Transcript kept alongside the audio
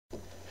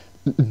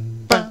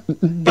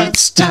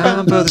It's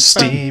time for the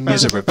Steam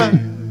user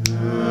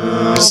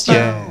reviews,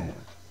 yeah.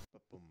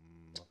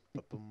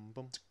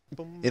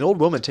 An old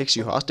woman takes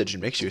you hostage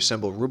and makes you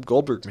assemble Rube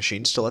Goldberg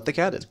machines to let the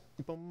cat in.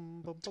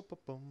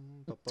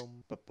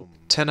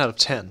 10 out of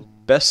 10.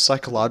 Best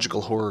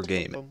psychological horror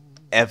game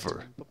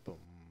ever.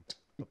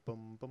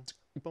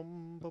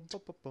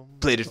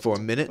 Played it for a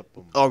minute,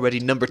 already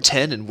number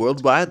 10 in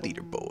worldwide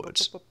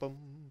leaderboards.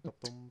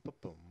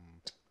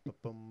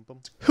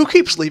 Who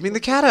keeps leaving the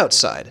cat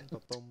outside?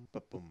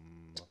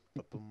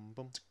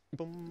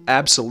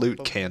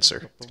 Absolute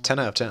cancer. 10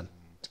 out of 10.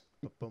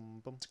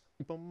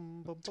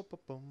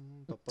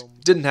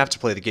 Didn't have to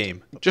play the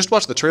game. Just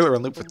watch the trailer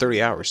on loop for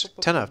 30 hours.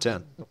 10 out of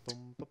 10.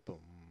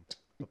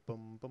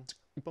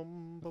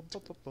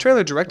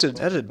 Trailer directed and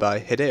edited by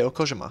Hideo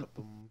Kojima.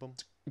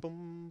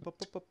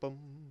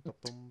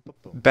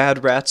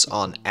 Bad Rats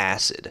on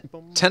Acid.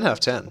 10 out of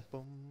 10.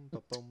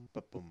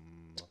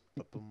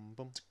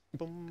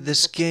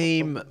 This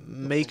game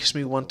makes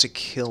me want to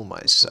kill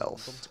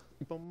myself.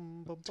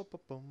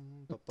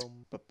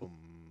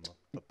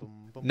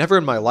 Never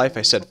in my life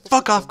I said,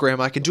 "Fuck off,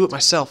 Grandma, I can do it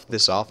myself,"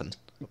 this often.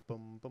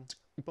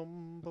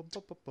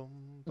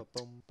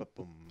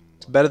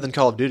 Better than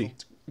Call of Duty.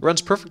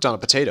 Runs perfect on a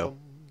potato.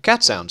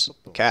 Cat sounds.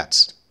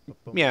 Cats.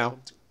 Meow.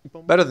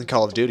 Better than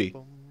Call of Duty.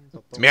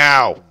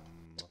 Meow!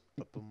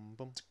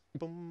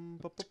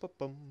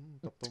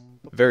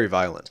 Very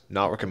violent.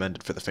 Not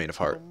recommended for the faint of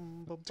heart.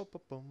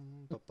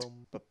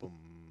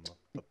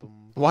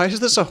 Why is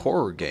this a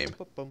horror game?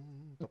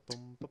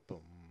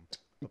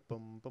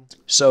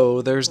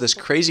 So, there's this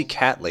crazy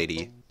cat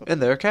lady,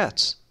 and there are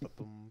cats.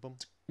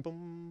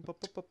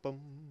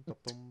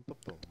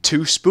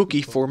 Too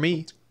spooky for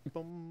me.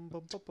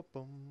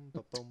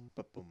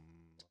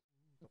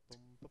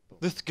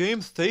 This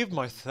game saved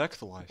my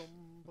sex life.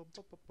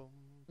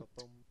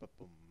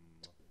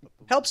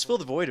 Helps fill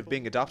the void of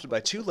being adopted by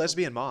two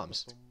lesbian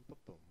moms.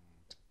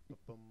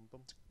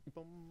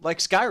 Like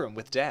Skyrim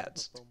with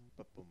dads.